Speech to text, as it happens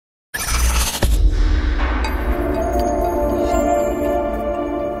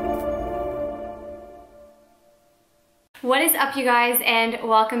What is up, you guys, and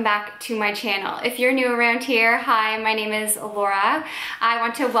welcome back to my channel. If you're new around here, hi, my name is Laura. I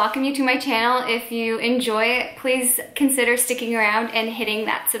want to welcome you to my channel. If you enjoy it, please consider sticking around and hitting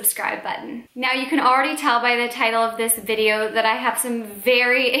that subscribe button. Now, you can already tell by the title of this video that I have some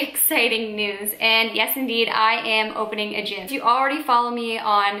very exciting news, and yes indeed, I am opening a gym. If you already follow me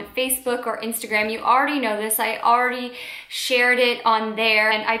on Facebook or Instagram, you already know this. I already shared it on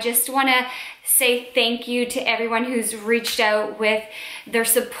there, and I just want to say thank you to everyone who's reached out with their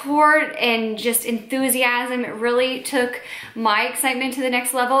support and just enthusiasm. It really took my excitement to the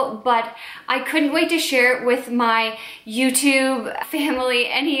next level, but I couldn't wait to share it with my YouTube family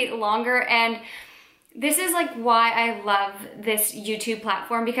any longer. And this is like why I love this YouTube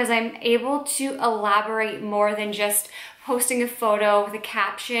platform, because I'm able to elaborate more than just posting a photo with a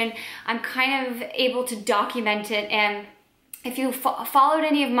caption. I'm kind of able to document it. And if you followed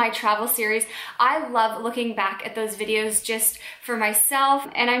any of my travel series, I love looking back at those videos just for myself,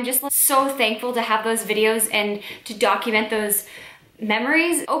 and I'm just so thankful to have those videos and to document those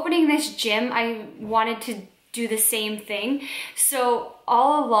memories. Opening this gym, I wanted to do the same thing. So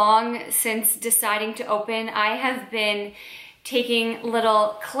all along since deciding to open, I have been taking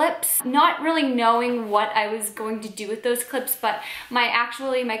little clips, not really knowing what I was going to do with those clips, but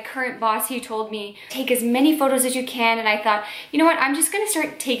my current boss, he told me, take as many photos as you can, and I thought, you know what, I'm just gonna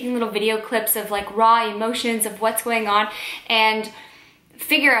start taking little video clips of like raw emotions of what's going on and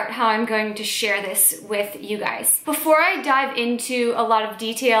figure out how I'm going to share this with you guys. Before I dive into a lot of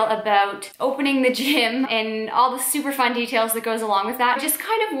detail about opening the gym and all the super fun details that goes along with that, I just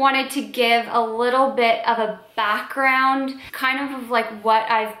kind of wanted to give a little bit of a background, kind of like what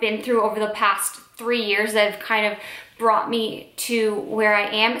I've been through over the past 3 years that have kind of brought me to where I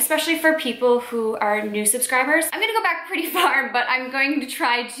am, especially for people who are new subscribers. I'm gonna go back pretty far, but I'm going to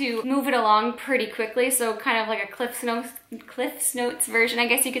try to move it along pretty quickly, so kind of like a Cliff's Notes version, I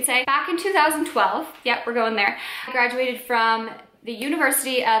guess you could say. Back in 2012, yep, we're going there, I graduated from the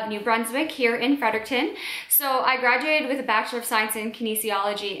University of New Brunswick here in Fredericton. So I graduated with a Bachelor of Science in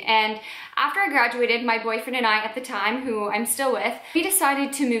Kinesiology, and after I graduated, my boyfriend and I at the time, who I'm still with, we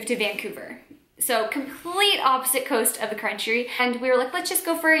decided to move to Vancouver. So complete opposite coast of the country. And we were like, let's just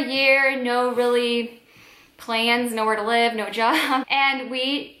go for a year, no really plans, nowhere to live, no job. And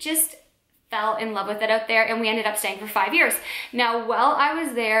we just fell in love with it out there, and we ended up staying for 5 years. Now, while I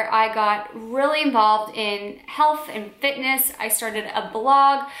was there, I got really involved in health and fitness. I started a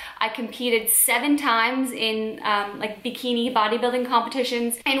blog. I competed 7 times in like bikini bodybuilding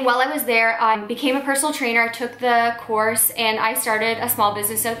competitions. And while I was there, I became a personal trainer. I took the course and I started a small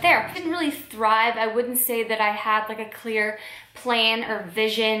business out there. I didn't really thrive. I wouldn't say that I had like a clear plan or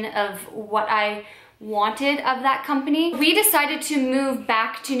vision of what I wanted of that company. We decided to move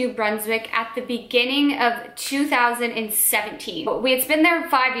back to New Brunswick at the beginning of 2017. We had been there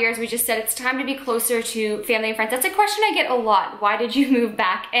 5 years. We just said it's time to be closer to family and friends. That's a question I get a lot. Why did you move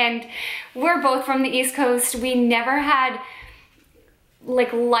back? And we're both from the East Coast. We never had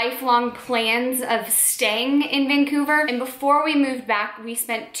like lifelong plans of staying in Vancouver. And before we moved back, we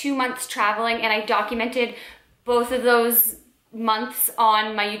spent 2 months traveling, and I documented both of those months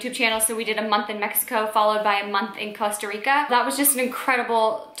on my YouTube channel. So we did a month in Mexico followed by a month in Costa Rica. That was just an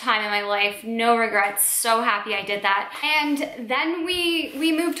incredible time in my life. No regrets. So happy I did that. And then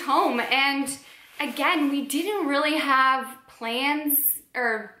we moved home, and again, we didn't really have plans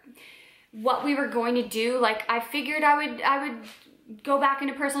or what we were going to do. Like, I figured I would go back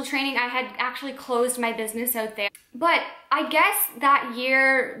into personal training. I had actually closed my business out there. But I guess that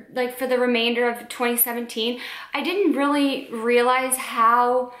year, like for the remainder of 2017, I didn't really realize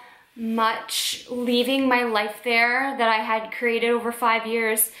how much leaving my life there that I had created over 5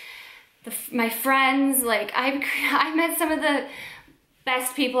 years, my friends, like I met some of the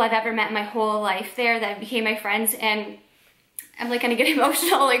best people I've ever met in my whole life there that became my friends, and I'm like gonna get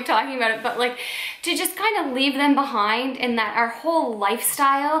emotional like talking about it, but like to just kind of leave them behind, and that our whole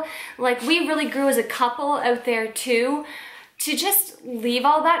lifestyle, like we really grew as a couple out there too. To just leave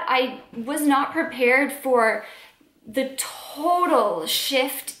all that, I was not prepared for the total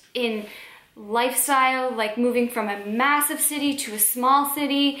shift in lifestyle, like moving from a massive city to a small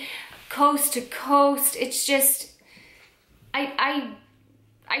city, coast to coast. It's just, I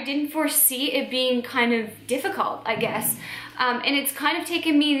didn't foresee it being kind of difficult, I guess. And it's kind of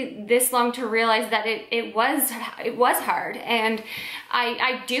taken me this long to realize that it was hard, and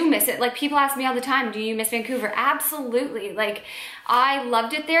I do miss it. Like, people ask me all the time, do you miss Vancouver? Absolutely. Like, I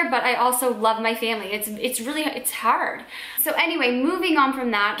loved it there, but I also love my family. It's hard. So anyway, moving on from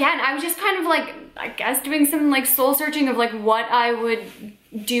that, again, I was just kind of like, I guess doing some like soul searching of like what I would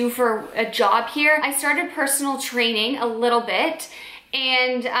do for a job here. I started personal training a little bit,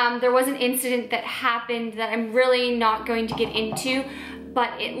 and there was an incident that happened that I'm really not going to get into,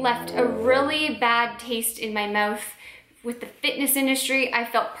 but it left a really bad taste in my mouth with the fitness industry. I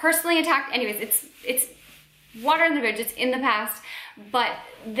felt personally attacked. Anyways, it's water in the bridge, it's in the past, but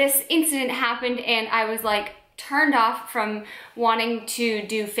this incident happened and I was like turned off from wanting to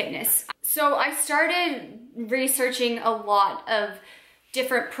do fitness. So I started researching a lot of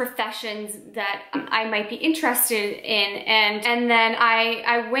different professions that I might be interested in, and then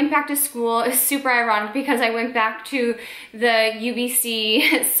I went back to school. It's super ironic because I went back to the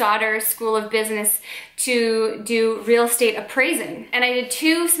UBC Sauder School of Business to do real estate appraising, and I did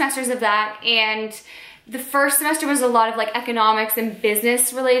 2 semesters of that. And the first semester was a lot of like economics and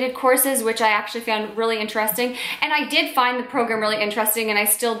business related courses, which I actually found really interesting. And I did find the program really interesting, and I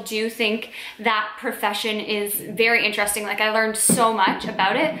still do think that profession is very interesting. Like, I learned so much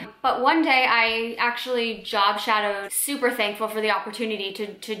about it. But one day I actually job shadowed, super thankful for the opportunity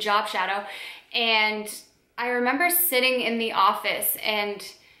to job shadow. And I remember sitting in the office and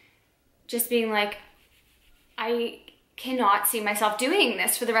just being like, I cannot see myself doing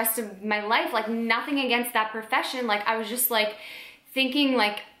this for the rest of my life. Like, nothing against that profession. Like, I was just like thinking,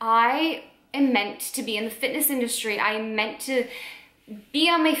 like, I am meant to be in the fitness industry. I am meant to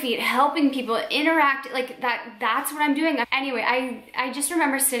be on my feet, helping people interact, like that's what I'm doing. Anyway, I just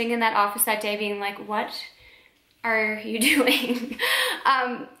remember sitting in that office that day being like, what are you doing?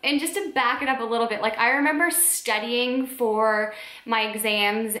 And just to back it up a little bit, like, I remember studying for my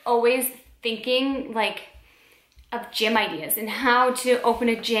exams, always thinking like of gym ideas and how to open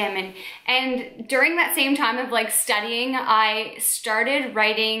a gym. And during that same time of like studying, I started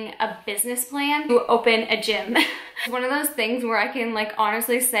writing a business plan to open a gym. It's one of those things where I can like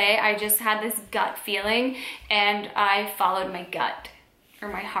honestly say I just had this gut feeling and I followed my gut, or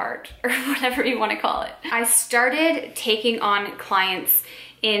my heart, or whatever you want to call it. I started taking on clients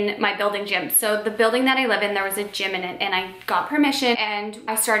in my building gym. So the building that I live in, there was a gym in it, and I got permission and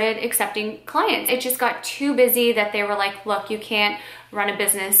I started accepting clients. It just got too busy that they were like, look, you can't run a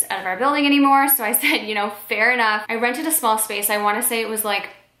business out of our building anymore. So I said, you know, fair enough. I rented a small space. I want to say it was like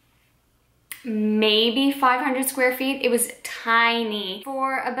maybe 500 square feet. It was tiny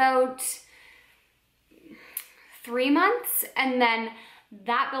for about 3 months, and then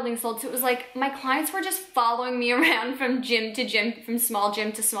that building sold. So it was like my clients were just following me around from gym to gym, from small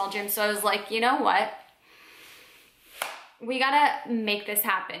gym to small gym. So I was like, you know what? We gotta make this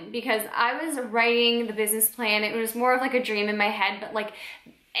happen, because I was writing the business plan. It was more of like a dream in my head, but like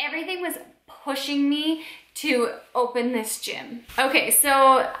everything was pushing me to open this gym. Okay,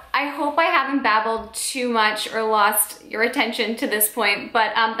 so I hope I haven't babbled too much or lost your attention to this point,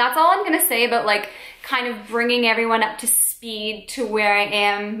 but that's all I'm gonna say about like kind of bringing everyone up to speed to where I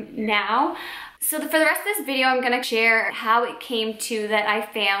am now. So for the rest of this video, I'm gonna share how it came to that I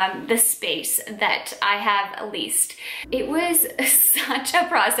found the space that I have leased. It was such a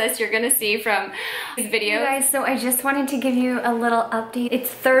process you're gonna see from this video. Hey guys, so I just wanted to give you a little update. It's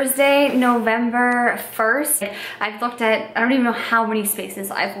Thursday, November 1st. I've looked at, I don't even know how many spaces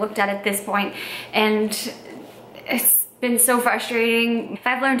I've looked at this point, and it's been so frustrating. If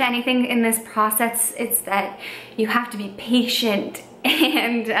I've learned anything in this process, it's that you have to be patient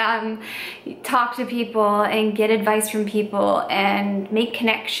and talk to people and get advice from people and make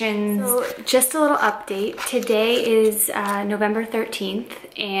connections. So just a little update. Today is November 13th,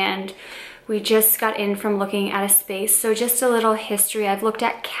 and we just got in from looking at a space. So just a little history. I've looked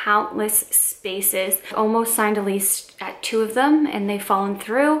at countless spaces. Almost signed a lease at 2 of them, and they've fallen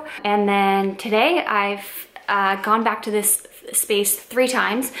through. And then today I've gone back to this space 3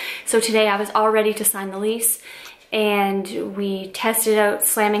 times. So today I was all ready to sign the lease, and we tested out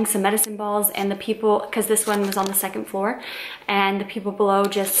slamming some medicine balls, and the people, because this one was on the 2nd floor, and the people below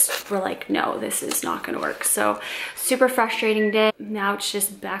just were like, no, this is not gonna work. So super frustrating day. Now it's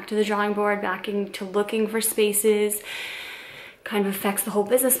just back to the drawing board, back into looking for spaces. Kind of affects the whole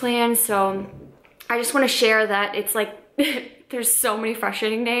business plan. So I just want to share that it's like there's so many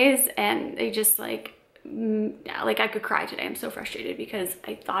frustrating days, and they just like I could cry today. I'm so frustrated because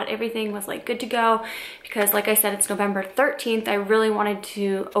I thought everything was like good to go, because like I said, it's November 13th. I really wanted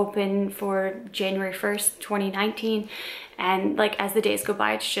to open for January 1st, 2019. And like as the days go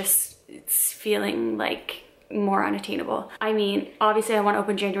by, it's feeling like more unattainable. I mean, obviously I want to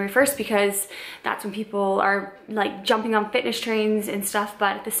open January 1st because that's when people are like jumping on fitness trains and stuff,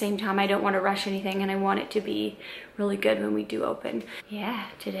 but at the same time I don't want to rush anything, and I want it to be really good when we do open. Yeah,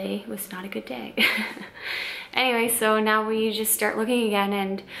 today was not a good day. Anyway, so now we just start looking again,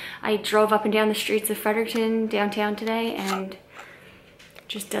 and I drove up and down the streets of Fredericton downtown today and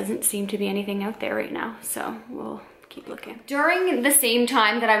just doesn't seem to be anything out there right now. So we'll keep looking. During the same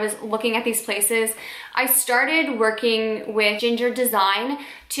time that I was looking at these places, I started working with Ginger Design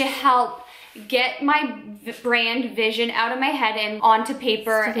to help get my brand vision out of my head and onto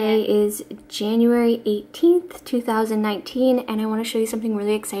paper. Today is January 18th, 2019, and I want to show you something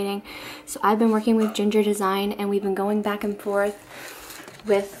really exciting. So I've been working with Ginger Design and we've been going back and forth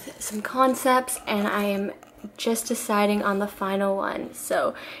with some concepts, and I am just deciding on the final one.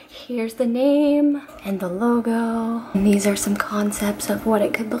 So here's the name and the logo, and these are some concepts of what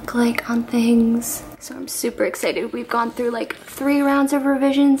it could look like on things. So I'm super excited. We've gone through like 3 rounds of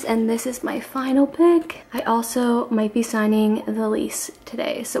revisions and this is my final pick. I also might be signing the lease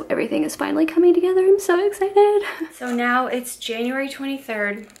today, so everything is finally coming together. I'm so excited. So now it's January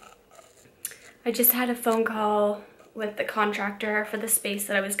 23rd. I just had a phone call with the contractor for the space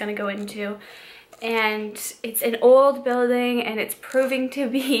that I was gonna go into, and it's an old building and it's proving to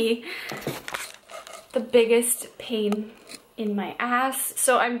be the biggest pain in my ass.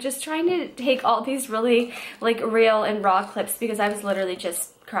 So I'm just trying to take all these really like real and raw clips because I was literally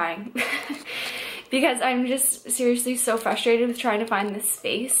just crying because I'm just seriously so frustrated with trying to find this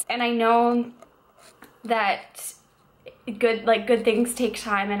space. And I know that good things take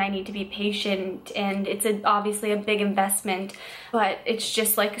time and I need to be patient, and it's obviously a big investment, but it's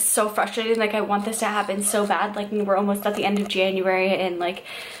just like so frustrating. Like I want this to happen so bad. Like we're almost at the end of January and like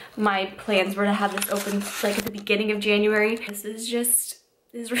my plans were to have this open like at the beginning of January. This is just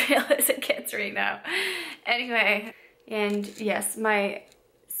as real as it gets right now. Anyway, and yes, my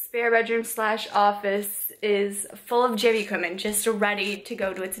spare bedroom / office is full of gym equipment, just ready to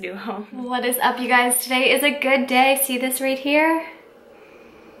go to its new home. What is up, you guys? Today is a good day. See this right here?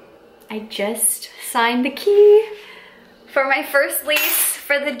 I just signed the key for my first lease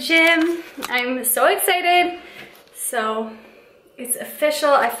for the gym. I'm so excited. So it's official.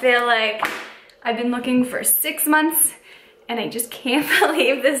 I feel like I've been looking for 6 months and I just can't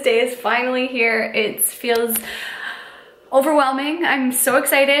believe this day is finally here. It feels overwhelming. I'm so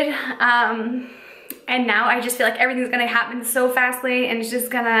excited. And now I just feel like everything's gonna happen so fastly and it's just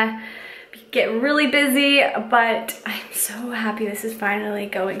gonna get really busy, but I'm so happy this is finally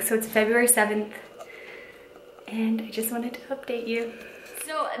going. So it's February 7th and I just wanted to update you.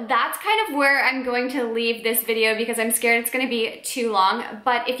 So that's kind of where I'm going to leave this video because I'm scared it's gonna be too long.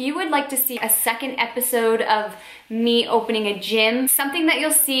 But if you would like to see a second episode of me opening a gym, something that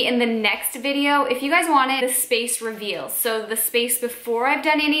you'll see in the next video, if you guys wanted the space reveals, so the space before I've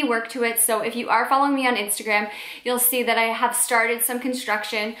done any work to it. So if you are following me on Instagram, you'll see that I have started some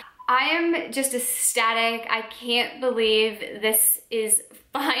construction. I am just ecstatic. I can't believe this is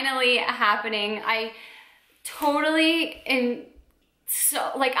finally happening. I totally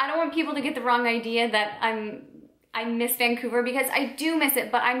so like I don't want people to get the wrong idea that I miss Vancouver, because I do miss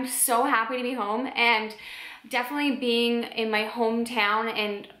it, but I'm so happy to be home, and definitely being in my hometown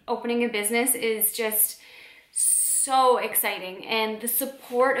and opening a business is just so exciting, and the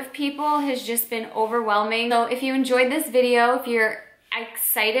support of people has just been overwhelming. So if you enjoyed this video, if you're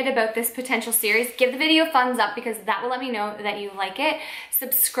excited about this potential series, give the video a thumbs up because that will let me know that you like it.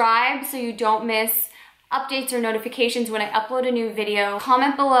 Subscribe so you don't miss updates or notifications when I upload a new video.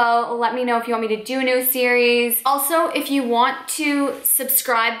 Comment below, let me know if you want me to do a new series. Also, if you want to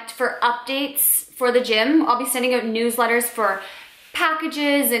subscribe for updates for the gym, I'll be sending out newsletters for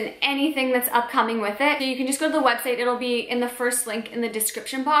packages and anything that's upcoming with it. So you can just go to the website, it'll be in the first link in the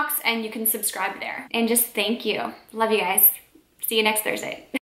description box, and you can subscribe there. And just thank you. Love you guys. See you next Thursday.